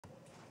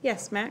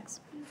Yes, Max?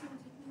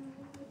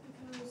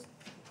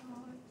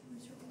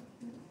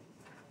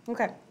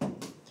 Okay.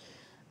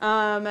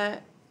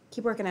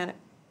 Keep working at it,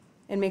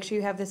 and make sure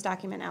you have this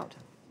document out.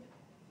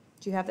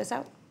 Do you have this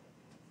out?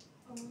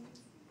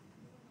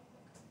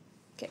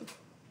 Okay.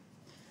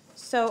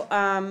 So,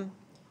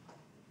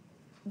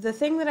 the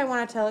thing that I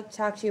want to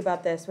talk to you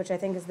about this, which I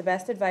think is the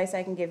best advice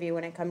I can give you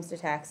when it comes to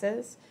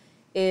taxes,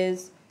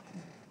 is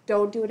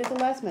don't do it at the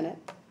last minute.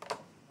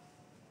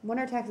 When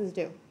are taxes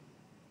due?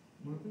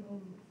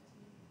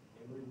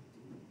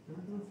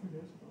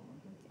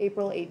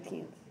 April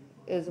 18th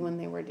is when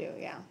they were due,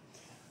 yeah.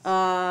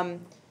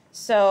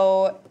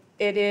 So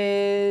it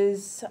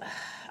is,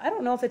 I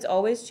don't know if it's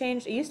always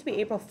changed. It used to be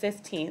April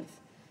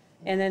 15th,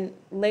 and then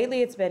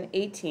lately it's been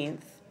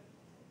 18th.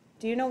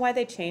 Do you know why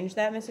they changed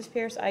that, Mrs.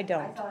 Pierce? I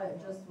don't. I thought it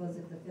just was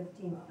if the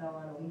 15th fell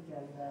on a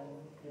weekend, then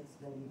it's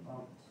been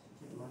bumped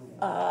to Monday.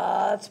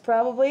 That's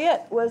probably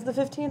it. Was the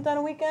 15th on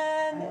a I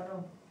weekend? don't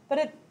know.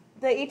 But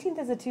the 18th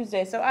is a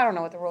Tuesday, so I don't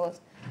know what the rule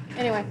is.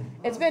 Anyway,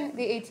 it's been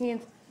the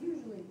 18th.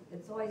 Usually,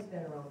 it's always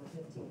been around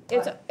the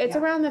 15th. It's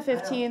Yeah, around the I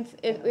know.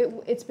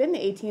 15th. It's been the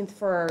 18th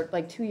for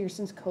like 2 years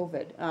since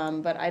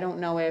COVID. But I don't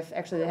know if,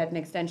 actually they had an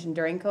extension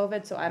during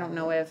COVID, so I don't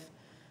know if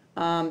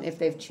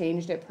they've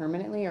changed it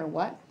permanently or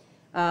what.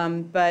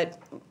 But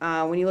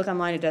when you look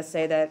online, it does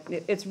say that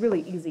it's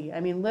really easy. I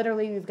mean,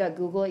 literally, you've got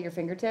Google at your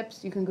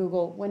fingertips. You can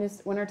Google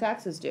when are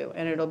taxes due,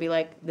 and it'll be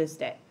like this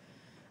day.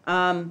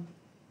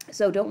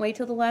 So don't wait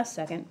till the last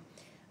second,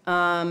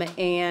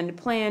 and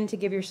plan to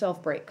give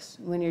yourself breaks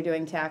when you're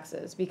doing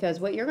taxes, because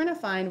what you're going to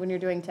find when you're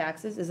doing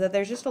taxes is that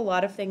there's just a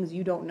lot of things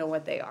you don't know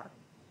what they are,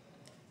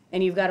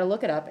 and you've got to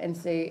look it up and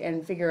see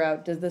and figure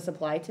out, does this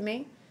apply to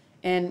me?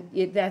 And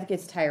that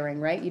gets tiring,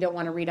 right? You don't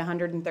want to read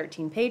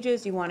 113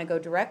 pages. You want to go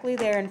directly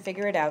there and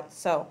figure it out.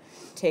 So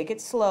take it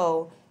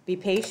slow, be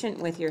patient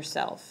with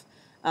yourself,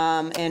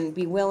 and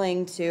be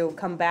willing to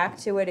come back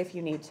to it if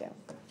you need to.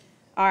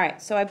 All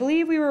right, so I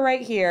believe we were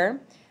right here.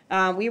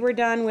 We were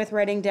done with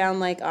writing down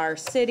like our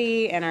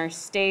city and our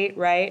state,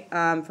 right?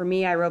 For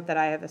me, I wrote that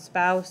I have a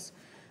spouse.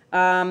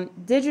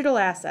 Digital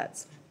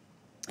assets.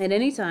 At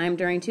any time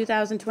during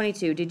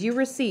 2022, did you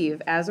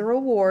receive, as a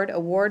reward,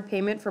 award,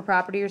 payment for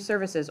property or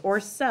services, or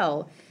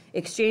sell,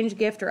 exchange,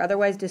 gift, or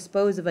otherwise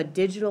dispose of a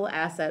digital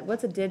asset?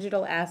 What's a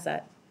digital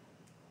asset?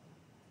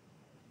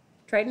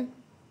 Triton?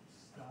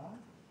 Stock?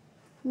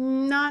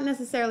 Not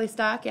necessarily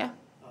stock, yeah.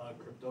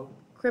 Crypto?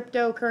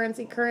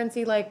 Cryptocurrency,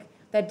 currency like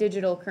that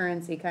digital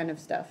currency kind of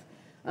stuff.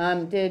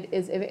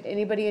 Is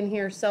anybody in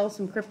here sell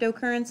some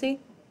cryptocurrency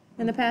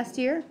in the past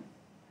year?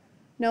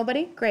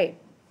 Nobody? Great.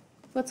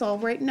 Let's all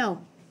write no.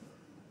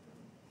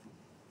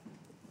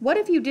 What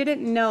if you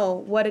didn't know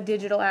what a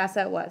digital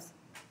asset was?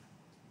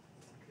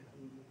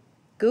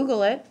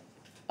 Google it.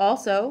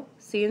 Also,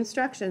 see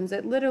instructions.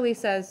 It literally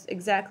says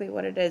exactly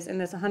what it is in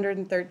this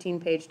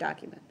 113-page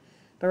document.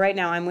 But right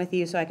now I'm with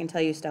you so I can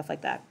tell you stuff like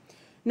that.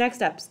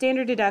 Next up,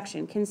 standard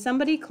deduction. Can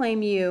somebody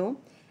claim you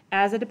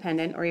as a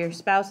dependent or your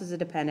spouse as a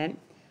dependent?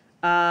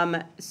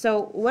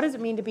 So what does it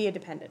mean to be a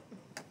dependent?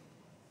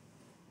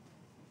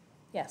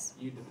 Yes.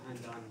 You depend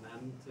on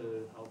them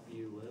to help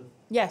you live?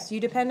 Yes, you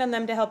depend on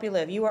them to help you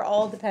live. You are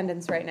all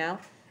dependents right now,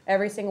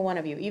 every single one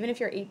of you. Even if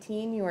you're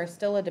 18, you are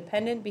still a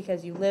dependent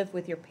because you live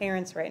with your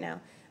parents right now.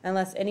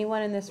 Unless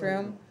anyone in this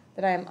room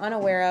that I am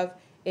unaware of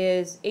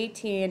is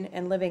 18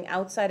 and living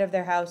outside of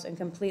their house and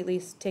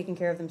completely taking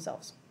care of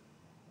themselves.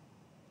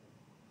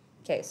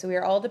 Okay, so we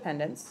are all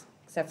dependents,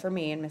 except for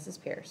me and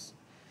Mrs. Pierce.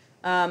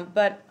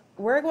 But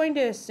we're going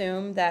to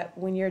assume that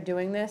when you're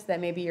doing this, that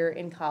maybe you're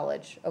in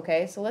college,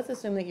 okay? So let's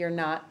assume that you're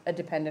not a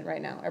dependent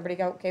right now.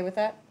 Everybody okay with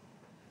that?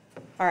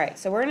 All right,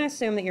 so we're going to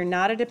assume that you're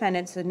not a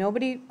dependent, so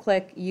nobody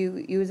click,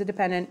 you as a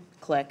dependent,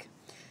 click.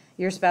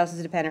 Your spouse is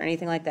a dependent or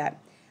anything like that.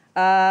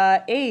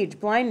 Age,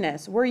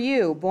 blindness, were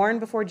you born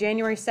before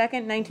January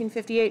 2nd,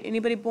 1958?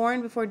 Anybody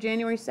born before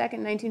January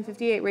 2nd,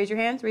 1958? Raise your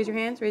hands, raise your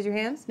hands, raise your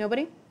hands.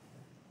 Nobody?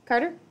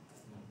 Carter?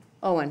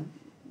 Owen.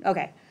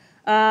 Okay.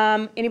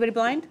 Anybody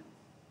blind?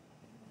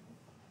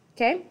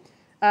 Okay.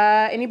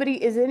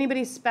 Is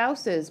anybody's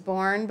spouses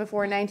born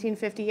before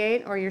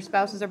 1958 or your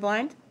spouses are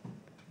blind?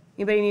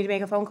 Anybody need to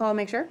make a phone call and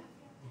make sure?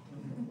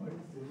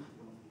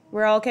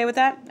 We're all okay with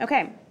that?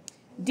 Okay.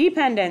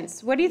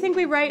 Dependents. What do you think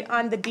we write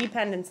on the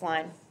dependents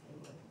line?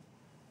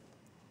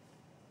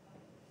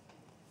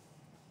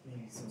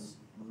 Maybe some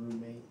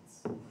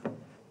roommates.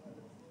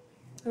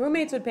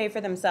 Roommates would pay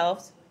for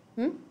themselves.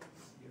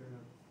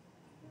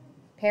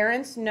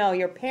 Parents? No,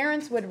 your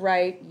parents would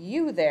write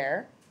you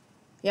there.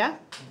 Yeah?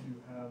 If you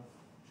have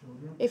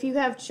children? If you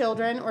have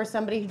children or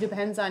somebody who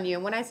depends on you.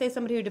 When I say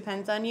somebody who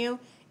depends on you,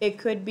 it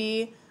could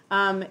be,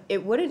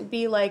 it wouldn't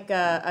be like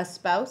a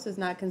spouse is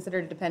not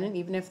considered a dependent,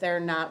 even if they're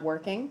not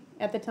working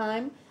at the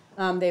time.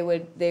 They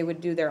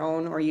would do their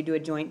own, or you do a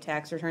joint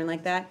tax return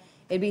like that.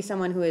 It'd be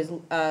someone who is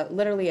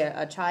literally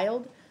a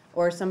child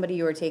or somebody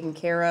you are taking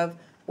care of,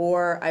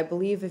 or I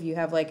believe if you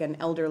have like an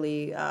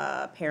elderly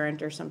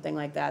parent or something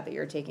like that that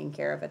you're taking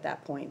care of at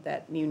that point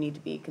that you need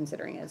to be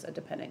considering as a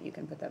dependent, you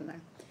can put them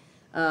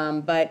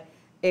there. But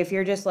if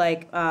you're just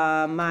like,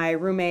 my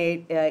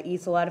roommate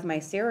eats a lot of my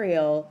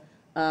cereal,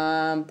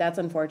 that's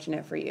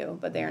unfortunate for you,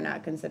 but they are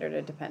not considered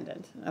a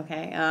dependent,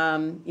 okay?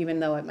 Even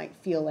though it might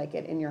feel like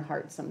it in your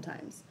heart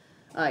sometimes.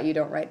 You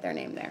don't write their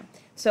name there.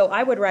 So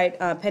I would write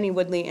Penny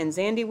Woodley and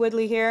Zandy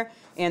Woodley here,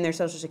 and their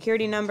social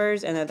security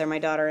numbers, and that they're my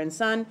daughter and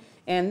son.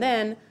 And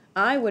then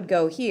I would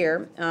go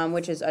here,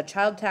 which is a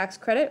child tax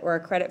credit or a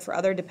credit for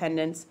other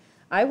dependents.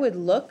 I would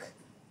look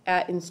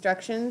at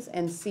instructions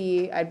and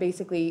see,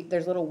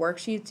 there's little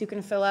worksheets you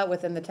can fill out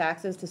within the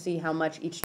taxes to see how much each